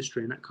technology in the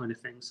industry and that kind of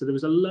thing. So there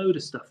was a load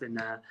of stuff in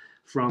there,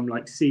 from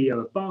like CEO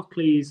of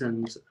Barclays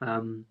and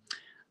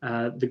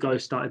the guy who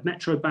started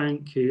Metro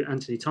Bank,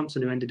 Anthony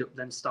Thompson, who ended up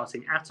then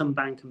starting Atom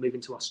Bank and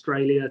moving to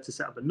Australia to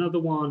set up another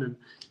one, and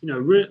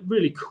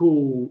really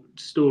cool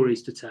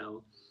stories to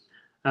tell.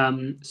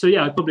 So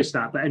yeah, I published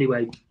that. But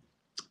anyway,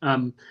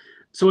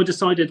 so I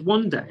decided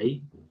one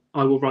day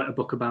I will write a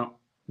book about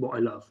what I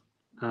love.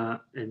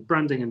 In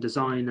branding and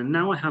design, and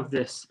now I have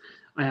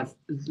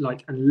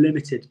like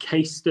unlimited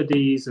case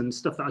studies and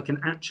stuff that I can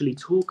actually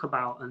talk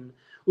about and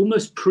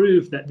almost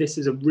prove that this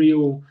is a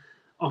real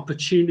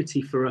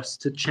opportunity for us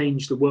to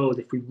change the world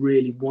if we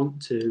really want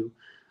to,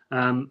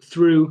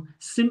 through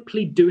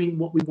simply doing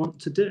what we want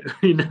to do,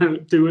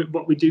 do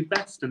what we do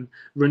best and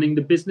running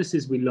the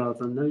businesses we love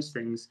and those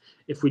things,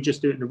 if we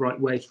just do it in the right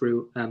way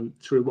through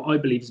what I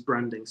believe is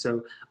branding.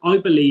 So I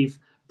believe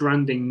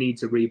branding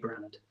needs a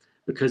rebrand,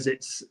 because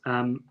it's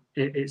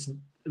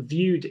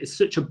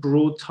such a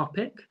broad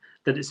topic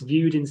that it's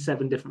viewed in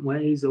 7 different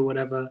ways or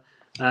whatever,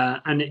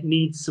 and it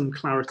needs some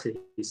clarity.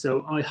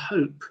 So I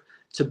hope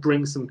to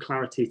bring some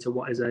clarity to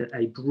what is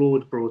a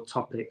broad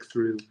topic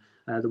through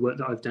the work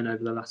that I've done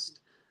over the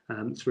last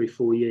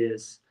 3-4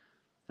 years.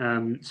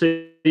 So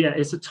yeah,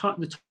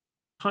 the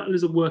title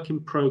is a work in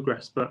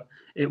progress, but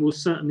it will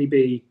certainly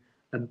be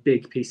a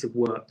big piece of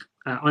work.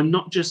 I'm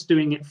not just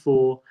doing it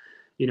for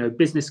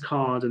business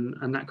card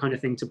and that kind of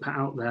thing to put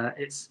out there.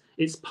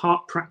 It's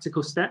part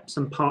practical steps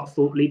and part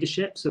thought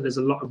leadership. So there's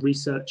a lot of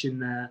research in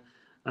there,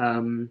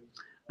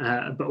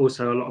 but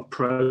also a lot of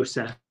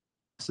process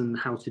and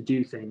how to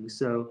do things.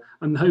 So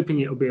I'm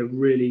hoping it'll be a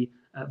really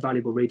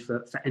valuable read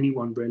for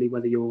anyone, really,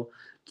 whether you're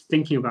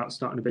thinking about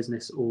starting a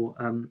business or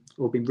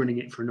been running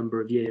it for a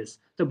number of years.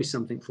 There'll be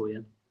something for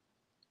you.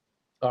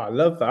 Oh, I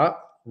love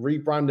that.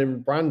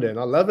 Rebranding, branding.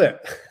 I love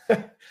it.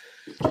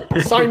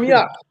 Sign me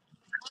up.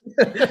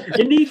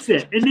 It needs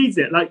it.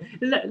 Like,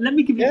 let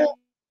me give you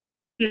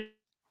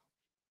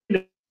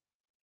an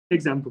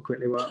example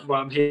quickly while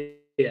I'm here.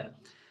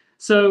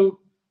 So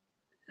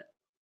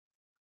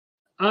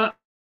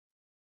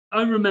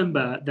I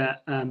remember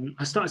that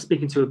I started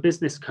speaking to a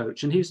business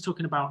coach, and he was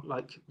talking about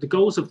like the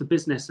goals of the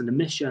business and the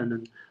mission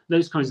and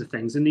those kinds of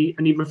things, and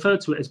he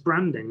referred to it as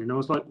branding, and I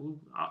was like, well,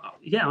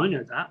 yeah, I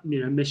know that,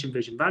 mission,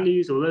 vision,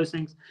 values, all those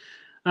things.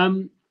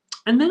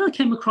 And then I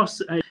came across,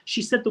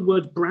 she said the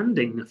word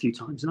branding a few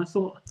times, and I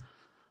thought,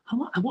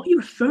 what are you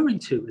referring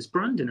to as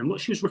branding? And what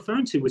she was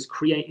referring to was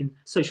creating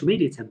social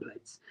media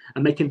templates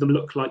and making them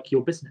look like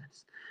your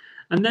business.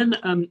 And then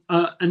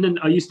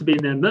I used to be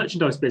in the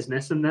merchandise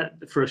business and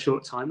that for a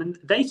short time, and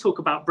they talk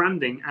about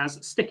branding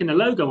as sticking a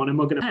logo on a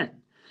mug and a pen.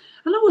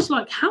 And I was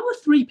like, how are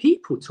 3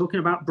 people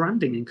talking about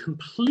branding in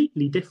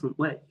completely different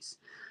ways?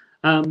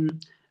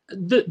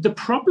 The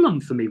problem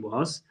for me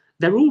was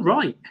they're all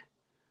right.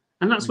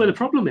 And that's where the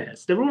problem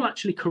is. They're all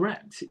actually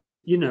correct.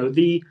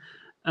 What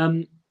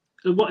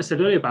I said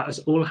earlier about us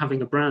all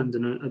having a brand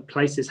and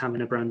places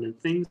having a brand and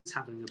things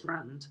having a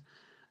brand,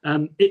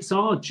 it's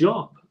our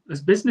job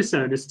as business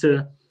owners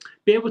to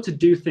be able to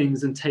do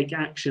things and take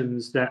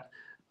actions that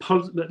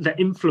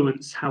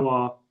influence how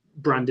our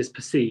brand is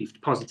perceived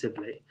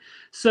positively.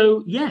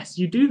 So yes,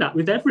 you do that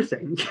with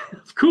everything.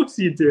 Of course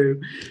you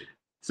do.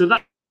 So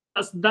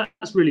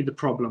that's really the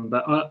problem,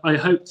 but I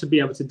hope to be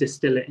able to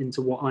distill it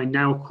into what I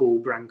now call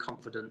brand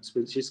confidence,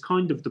 which is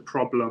kind of the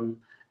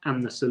problem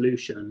and the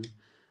solution.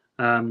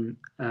 And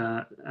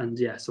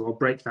yeah, so I'll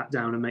break that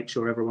down and make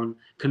sure everyone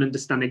can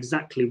understand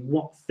exactly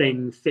what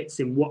thing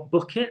fits in what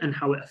bucket and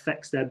how it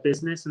affects their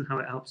business and how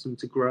it helps them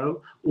to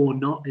grow or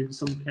not in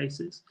some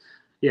cases.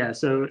 Yeah,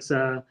 so it's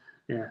a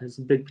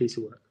big piece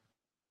of work.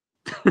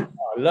 I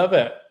love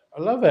it.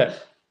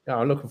 Yeah,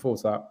 I'm looking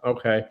forward to that.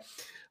 Okay.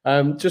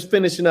 Just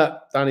finishing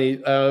up,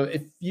 Danny,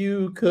 if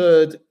you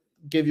could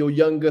give your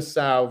younger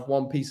self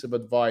one piece of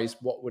advice,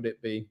 what would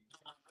it be?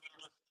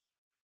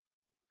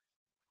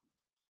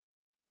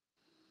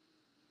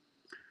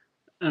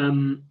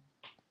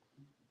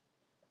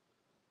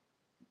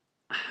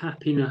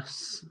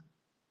 Happiness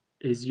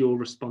is your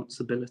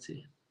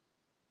responsibility.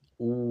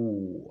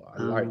 Ooh,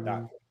 I like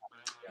that.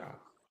 Yeah.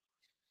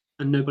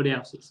 And nobody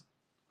else's.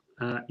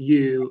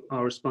 You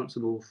are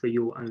responsible for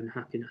your own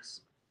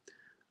happiness.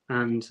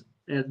 And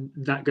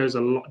that goes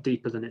a lot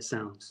deeper than it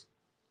sounds.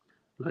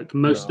 Like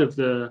most of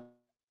the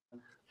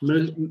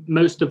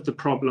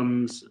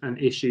problems and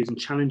issues and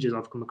challenges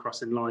I've come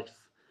across in life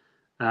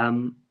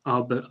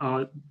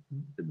are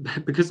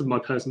because of my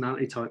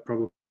personality type,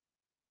 probably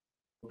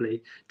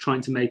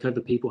trying to make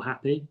other people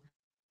happy.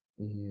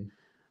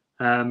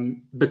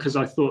 Because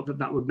I thought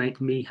that would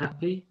make me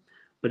happy.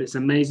 But it's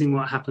amazing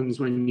what happens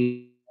when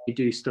you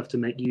do stuff to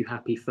make you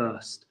happy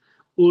first.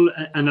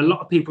 And a lot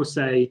of people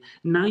say,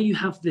 now you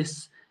have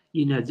this,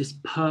 this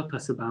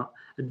purpose about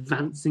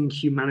advancing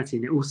humanity,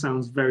 and it all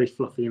sounds very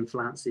fluffy and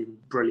flouncy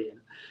and brilliant.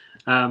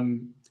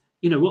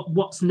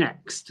 What's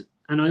next?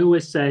 And I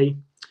always say,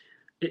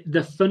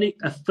 a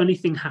funny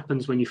thing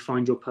happens when you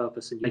find your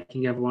purpose and you're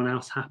making everyone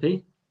else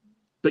happy,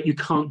 but you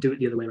can't do it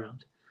the other way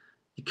around.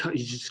 You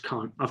just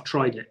can't. I've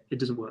tried it. It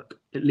doesn't work.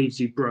 It leaves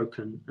you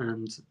broken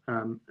and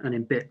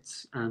in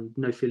bits and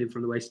no feeling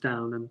from the waist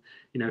down, and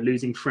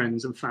losing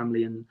friends and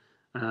family and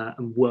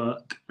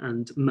work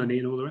and money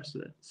and all the rest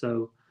of it.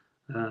 So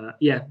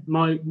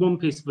my one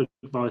piece of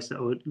advice that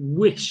I would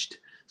wished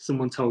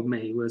someone told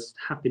me was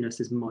happiness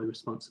is my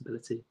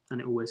responsibility,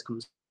 and it always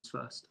comes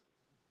first.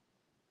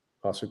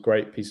 That's a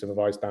great piece of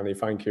advice, Danny.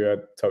 Thank you. I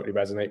totally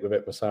resonate with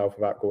it myself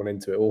without going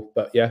into it all.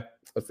 But yeah,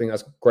 I think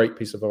that's a great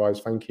piece of advice.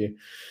 Thank you.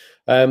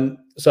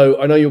 So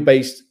I know you're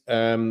based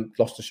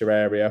Gloucestershire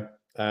area,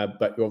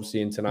 but you're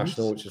obviously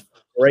international, which is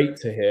great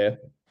to hear.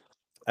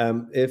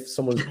 If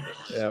someone's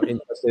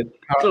interested,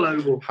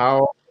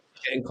 how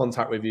get in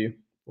contact with you?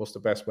 What's the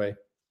best way?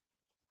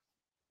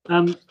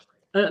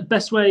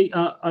 Best way,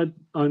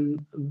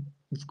 I'm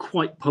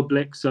quite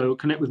public, so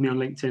connect with me on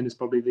LinkedIn is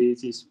probably the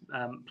easiest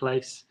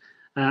place.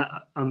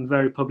 I'm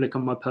very public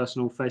on my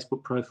personal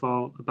Facebook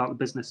profile about the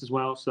business as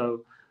well,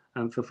 so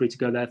feel free to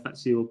go there if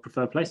that's your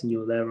preferred place and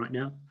you're there right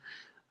now.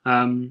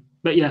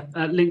 But yeah,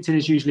 LinkedIn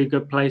is usually a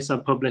good place. I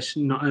publish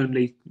not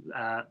only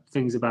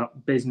things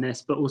about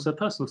business, but also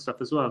personal stuff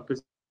as well,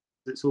 because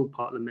it's all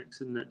part of the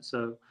mix, isn't it?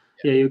 So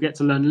yeah, you'll get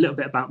to learn a little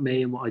bit about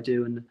me and what I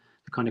do and the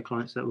kind of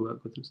clients that we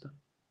work with and stuff.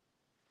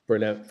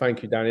 Brilliant.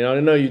 Thank you, Danny. I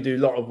know you do a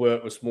lot of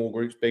work with small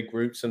groups, big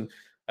groups, and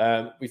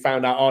we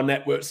found out our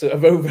networks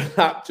have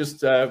overlapped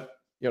just the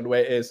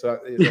way it is. So,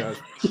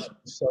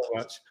 so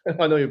much.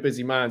 I know you're a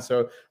busy man,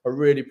 so I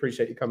really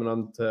appreciate you coming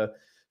on to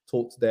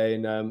talk today,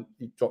 and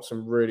you dropped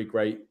some really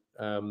great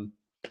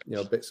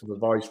bits of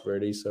advice,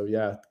 really. So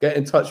yeah, get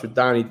in touch with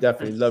Danny.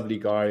 Definitely lovely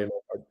guy, and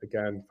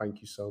again,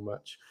 thank you so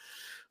much.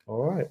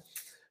 All right.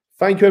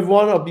 Thank you,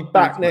 everyone. I'll be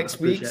back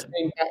next week.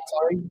 Same back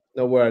time.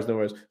 No worries.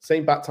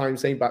 Same back time,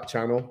 same back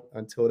channel.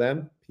 Until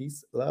then,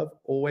 peace, love,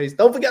 always.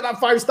 Don't forget that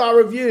 5-star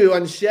review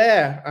and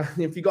share.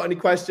 If you got any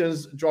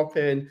questions, drop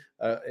in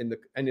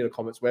any of the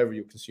comments wherever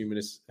you're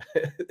consuming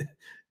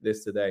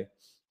this today.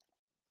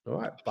 All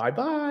right.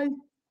 Bye-bye.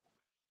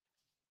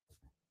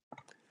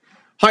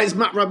 Hi, it's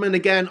Matt Rudman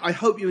again. I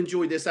hope you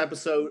enjoyed this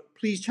episode.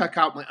 Please check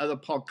out my other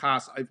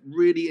podcasts. I've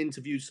really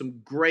interviewed some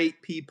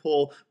great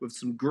people with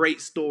some great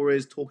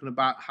stories talking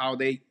about how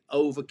they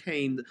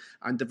overcame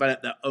and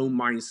developed their own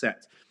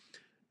mindset.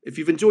 If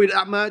you've enjoyed it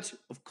that much,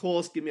 of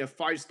course, give me a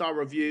 5-star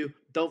review.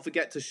 Don't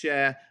forget to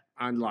share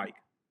and like.